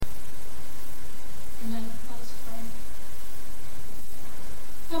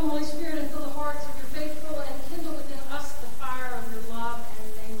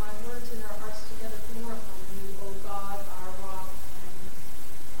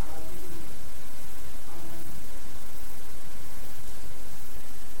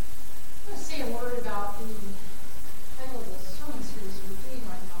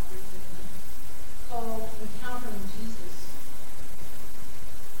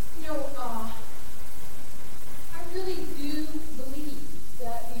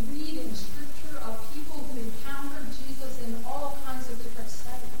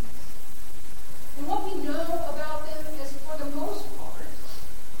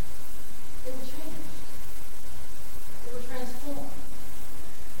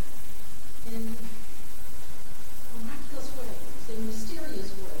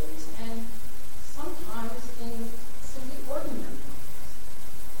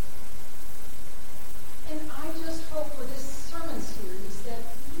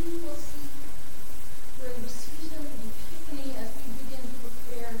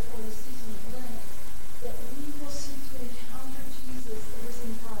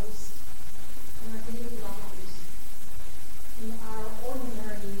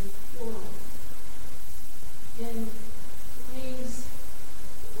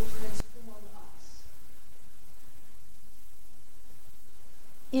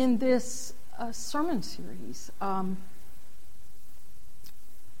in this sermon series. I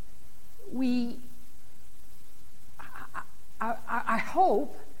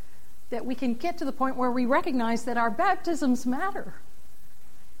hope that we can get to the point where we recognize that our baptisms matter,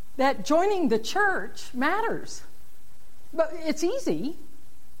 that joining the church matters. But it's easy.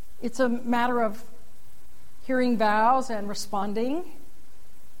 It's a matter of hearing vows and responding.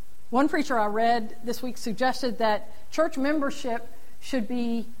 One preacher I read this week suggested that church membership should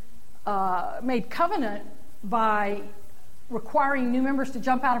be made covenant by requiring new members to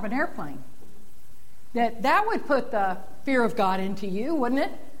jump out of an airplane. That would put the fear of God into you, wouldn't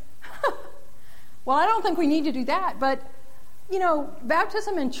it? Well, I don't think we need to do that, but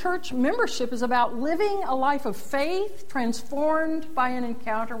baptism and church membership is about living a life of faith transformed by an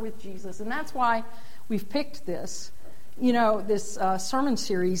encounter with Jesus. And that's why we've picked this, this sermon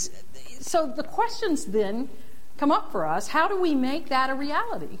series. So the questions then come up for us. How do we make that a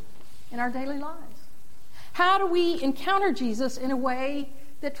reality in our daily lives? How do we encounter Jesus in a way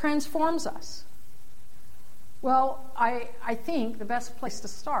that transforms us? Well, I think the best place to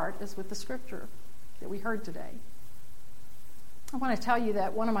start is with the scripture that we heard today. I want to tell you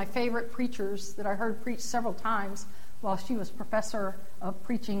that one of my favorite preachers that I heard preach several times while she was professor of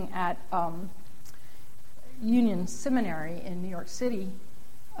preaching at Union Seminary in New York City,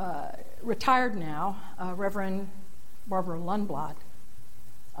 retired now, Reverend Barbara Lundblad.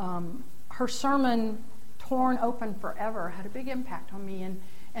 Her sermon, Torn Open Forever, had a big impact on me,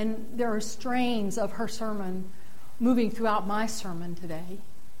 and there are strains of her sermon moving throughout my sermon today,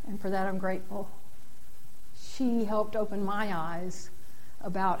 and for that I'm grateful. She helped open my eyes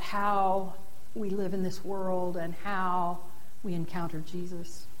about how we live in this world and how we encounter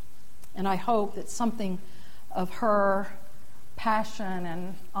Jesus. And I hope that something of her passion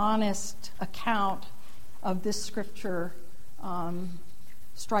and honest account of this scripture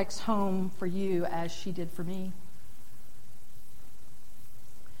strikes home for you as she did for me.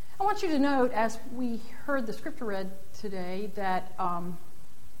 I want you to note, as we heard the scripture read today, that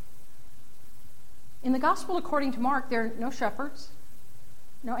in the Gospel according to Mark, there are no shepherds,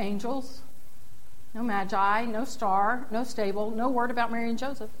 no angels, no magi, no star, no stable, no word about Mary and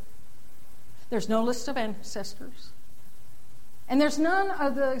Joseph. There's no list of ancestors. And there's none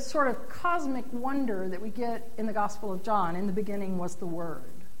of the sort of cosmic wonder that we get in the Gospel of John. In the beginning was the Word,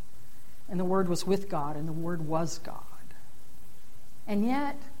 and the Word was with God, and the Word was God. And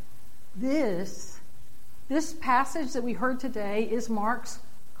yet, this passage that we heard today is Mark's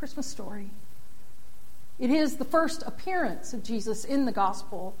Christmas story. It is the first appearance of Jesus in the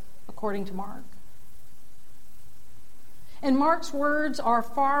Gospel according to Mark. And Mark's words are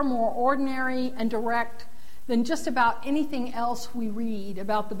far more ordinary and direct than just about anything else we read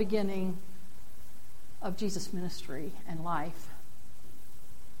about the beginning of Jesus' ministry and life.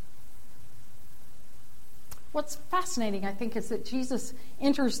 What's fascinating, I think, is that Jesus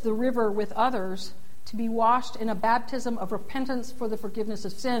enters the river with others to be washed in a baptism of repentance for the forgiveness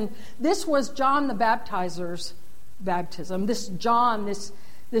of sin. This was John the Baptizer's baptism. This John,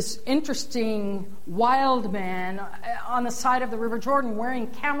 this interesting wild man on the side of the River Jordan wearing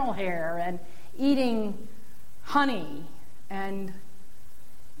camel hair and eating honey and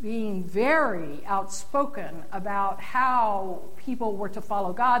being very outspoken about how people were to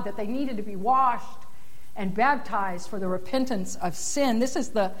follow God, that they needed to be washed and baptized for the repentance of sin. This is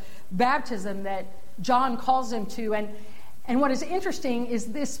the baptism that John calls him to. And what is interesting is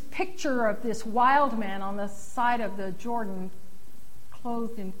this picture of this wild man on the side of the Jordan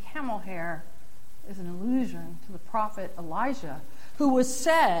clothed in camel hair is an allusion to the prophet Elijah, who was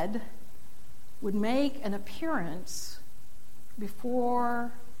said would make an appearance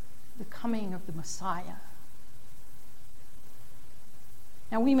before the coming of the Messiah.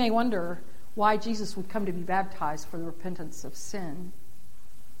 Now we may wonder why Jesus would come to be baptized for the repentance of sin.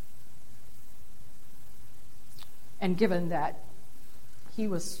 And given that he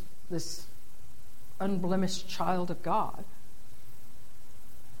was this unblemished child of God.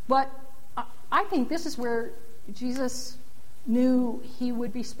 But I think this is where Jesus knew he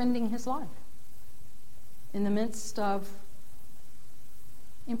would be spending his life, in the midst of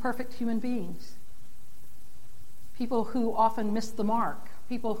imperfect human beings, people who often missed the mark,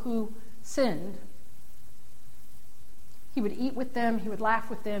 people who sinned. He would eat with them, he would laugh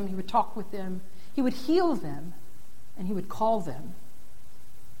with them, he would talk with them, he would heal them, and he would call them.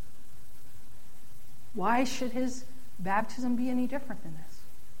 Why should his baptism be any different than this?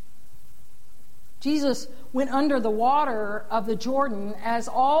 Jesus went under the water of the Jordan as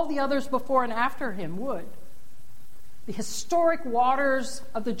all the others before and after him would. The historic waters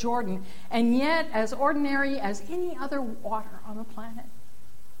of the Jordan, and yet as ordinary as any other water on the planet.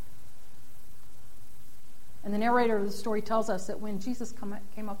 And the narrator of the story tells us that when Jesus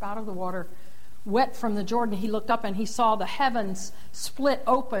came up out of the water, wet from the Jordan, he looked up and he saw the heavens split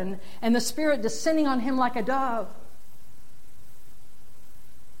open and the Spirit descending on him like a dove.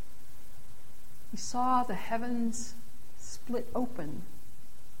 He saw the heavens split open.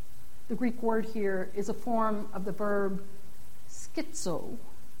 The Greek word here is a form of the verb schizo,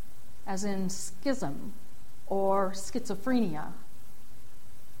 as in schism or schizophrenia.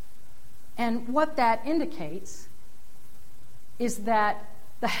 And what that indicates is that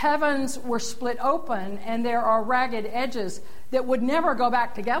the heavens were split open and there are ragged edges that would never go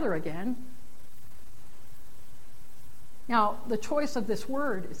back together again. Now, the choice of this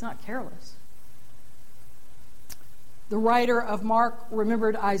word is not careless. The writer of Mark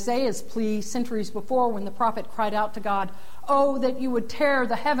remembered Isaiah's plea centuries before when the prophet cried out to God, "Oh, that you would tear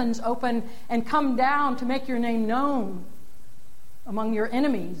the heavens open and come down to make your name known among your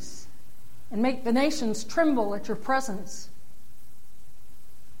enemies and make the nations tremble at your presence."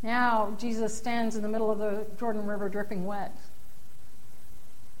 Now Jesus stands in the middle of the Jordan River dripping wet.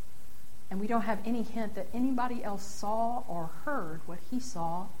 And we don't have any hint that anybody else saw or heard what he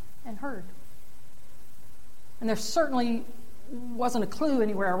saw and heard. And there certainly wasn't a clue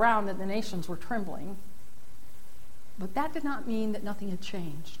anywhere around that the nations were trembling. But that did not mean that nothing had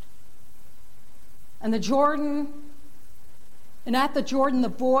changed. And at the Jordan,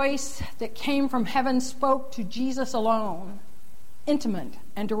 the voice that came from heaven spoke to Jesus alone, intimate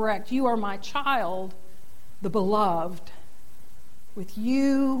and direct. "You are my child, the beloved. With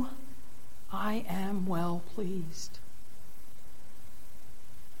you I am well pleased."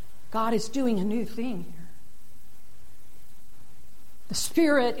 God is doing a new thing here. The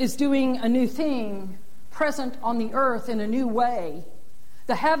Spirit is doing a new thing, present on the earth in a new way.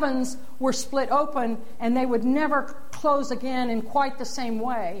 The heavens were split open and they would never close again in quite the same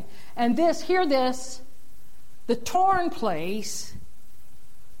way. And hear this, the torn place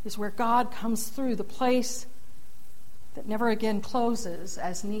is where God comes through, the place that never again closes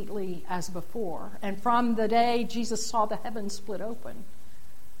as neatly as before. And from the day Jesus saw the heavens split open,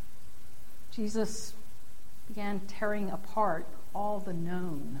 Jesus began tearing apart all the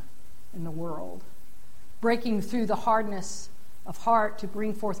known in the world, breaking through the hardness of heart to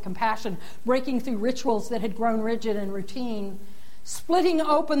bring forth compassion, breaking through rituals that had grown rigid and routine, splitting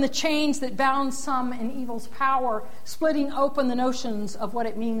open the chains that bound some in evil's power, splitting open the notions of what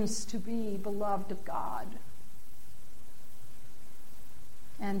it means to be beloved of God.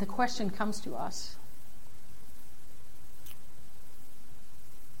 And the question comes to us,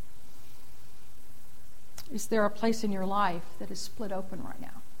 is there a place in your life that is split open right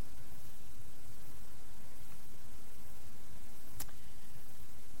now?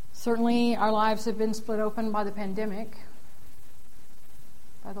 Certainly, our lives have been split open by the pandemic,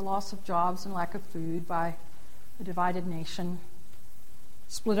 by the loss of jobs and lack of food, by a divided nation,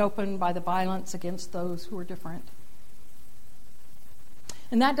 split open by the violence against those who are different.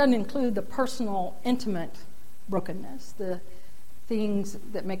 And that doesn't include the personal, intimate brokenness, the things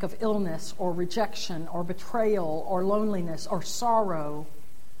that make of illness or rejection or betrayal or loneliness or sorrow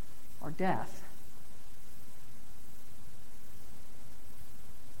or death.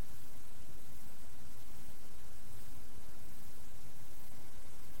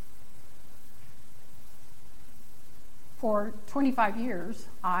 For 25 years,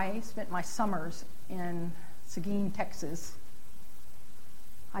 I spent my summers in Seguin, Texas.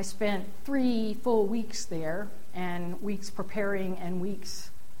 I spent 3 full weeks there, and weeks preparing and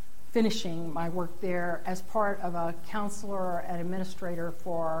weeks finishing my work there as part of a counselor and administrator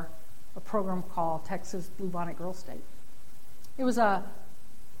for a program called Texas Bluebonnet Girl State. It was a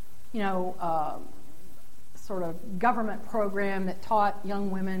sort of government program that taught young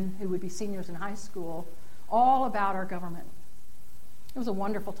women who would be seniors in high school all about our government. It was a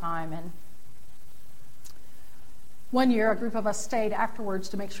wonderful time, and one year, a group of us stayed afterwards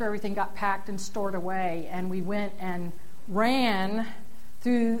to make sure everything got packed and stored away, and we went and ran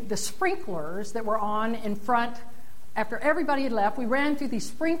through the sprinklers that were on in front. After everybody had left, we ran through these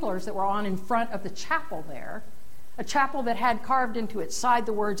sprinklers that were on in front of the chapel there, a chapel that had carved into its side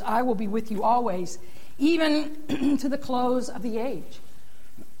the words, "I will be with you always, even to the close of the age."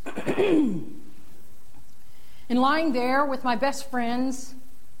 And lying there with my best friends,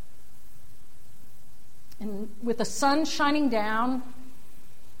 and with the sun shining down,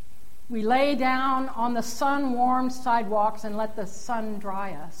 we lay down on the sun-warmed sidewalks and let the sun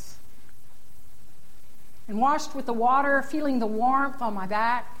dry us. And washed with the water, feeling the warmth on my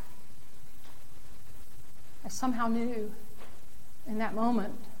back, I somehow knew in that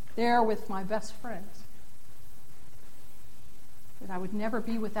moment, there with my best friends, that I would never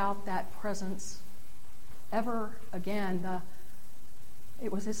be without that presence ever again.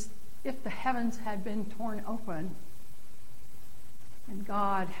 It was as if the heavens had been torn open and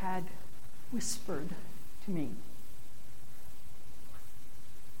God had whispered to me.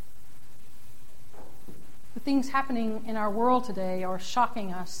 The things happening in our world today are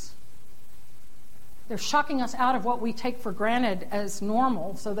shocking us. They're shocking us out of what we take for granted as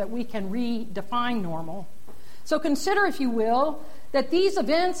normal so that we can redefine normal. So consider, if you will, that these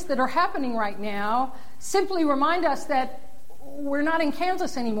events that are happening right now simply remind us that we're not in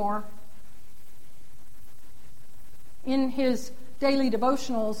Kansas anymore. In his daily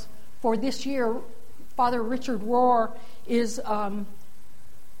devotionals for this year, Father Richard Rohr is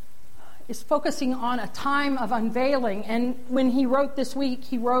focusing on a time of unveiling. And when he wrote this week,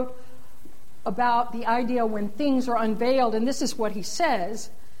 he wrote about the idea when things are unveiled. And this is what he says.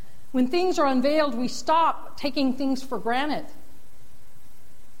 When things are unveiled, we stop taking things for granted.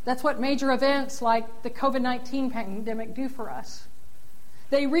 That's what major events like the COVID-19 pandemic do for us.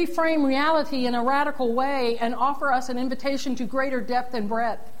 They reframe reality in a radical way and offer us an invitation to greater depth and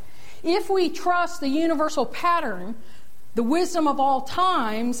breadth. If we trust the universal pattern, the wisdom of all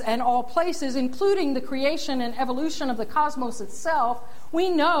times and all places, including the creation and evolution of the cosmos itself, we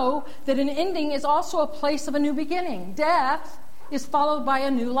know that an ending is also a place of a new beginning. Death is followed by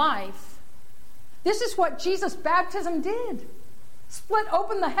a new life. This is what Jesus' baptism did. Split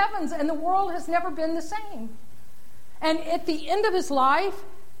open the heavens, and the world has never been the same. And at the end of his life,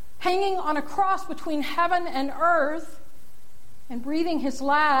 hanging on a cross between heaven and earth and breathing his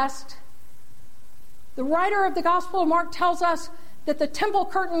last, the writer of the Gospel of Mark tells us that the temple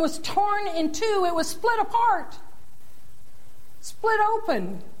curtain was torn in two. It was split apart, split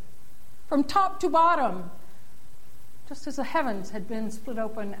open from top to bottom, just as the heavens had been split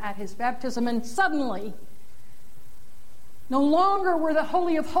open at his baptism. And suddenly, no longer were the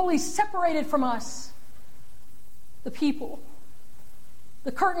Holy of Holies separated from us, the people.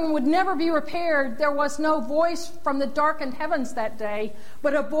 The curtain would never be repaired. There was no voice from the darkened heavens that day,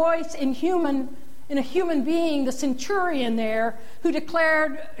 but a voice in a human being, the centurion there, who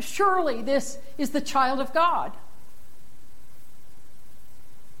declared, "Surely this is the child of God."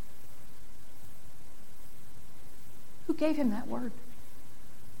 Who gave him that word?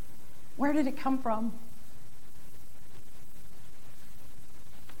 Where did it come from?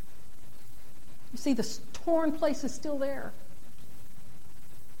 You see, the torn place is still there.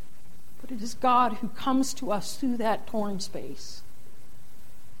 But it is God who comes to us through that torn space.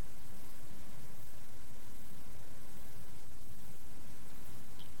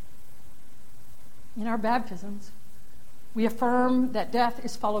 In our baptisms, we affirm that death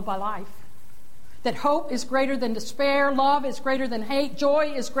is followed by life, that hope is greater than despair, love is greater than hate,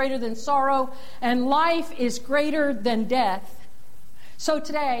 joy is greater than sorrow, and life is greater than death. So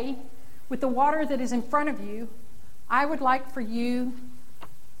today, with the water that is in front of you, I would like for you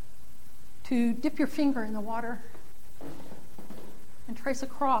to dip your finger in the water and trace a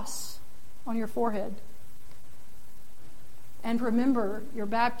cross on your forehead and remember your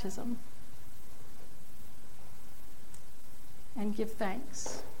baptism and give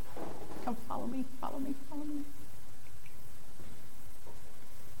thanks. Come follow me, follow me, follow me.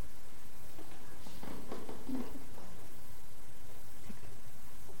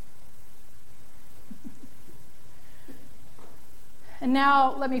 And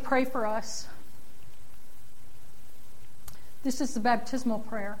now let me pray for us. This is the baptismal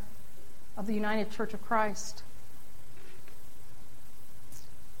prayer of the United Church of Christ.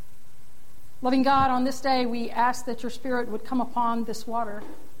 Loving God, on this day we ask that your Spirit would come upon this water.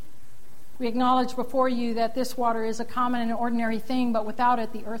 We acknowledge before you that this water is a common and ordinary thing, but without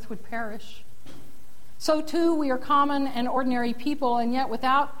it the earth would perish. So too we are common and ordinary people, and yet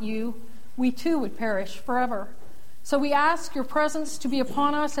without you we too would perish forever. So we ask your presence to be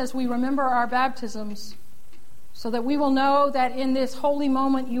upon us as we remember our baptisms, so that we will know that in this holy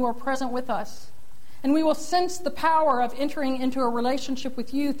moment you are present with us. And we will sense the power of entering into a relationship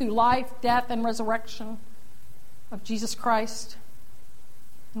with you through life, death, and resurrection of Jesus Christ.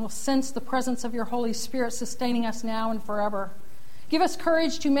 And we'll sense the presence of your Holy Spirit sustaining us now and forever. Give us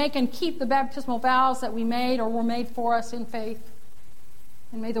courage to make and keep the baptismal vows that we made or were made for us in faith.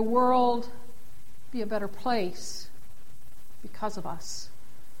 And may the world be a better place because of us,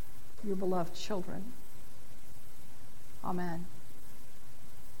 your beloved children. Amen.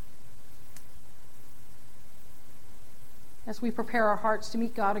 As we prepare our hearts to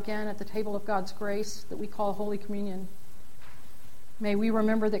meet God again at the table of God's grace that we call Holy Communion, may we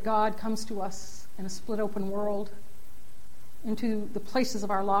remember that God comes to us in a split open world, into the places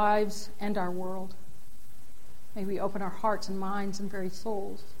of our lives and our world. May we open our hearts and minds and very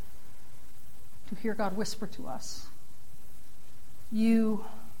souls to hear God whisper to us, "You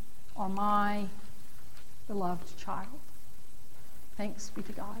are my beloved child." Thanks be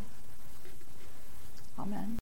to God. Amen.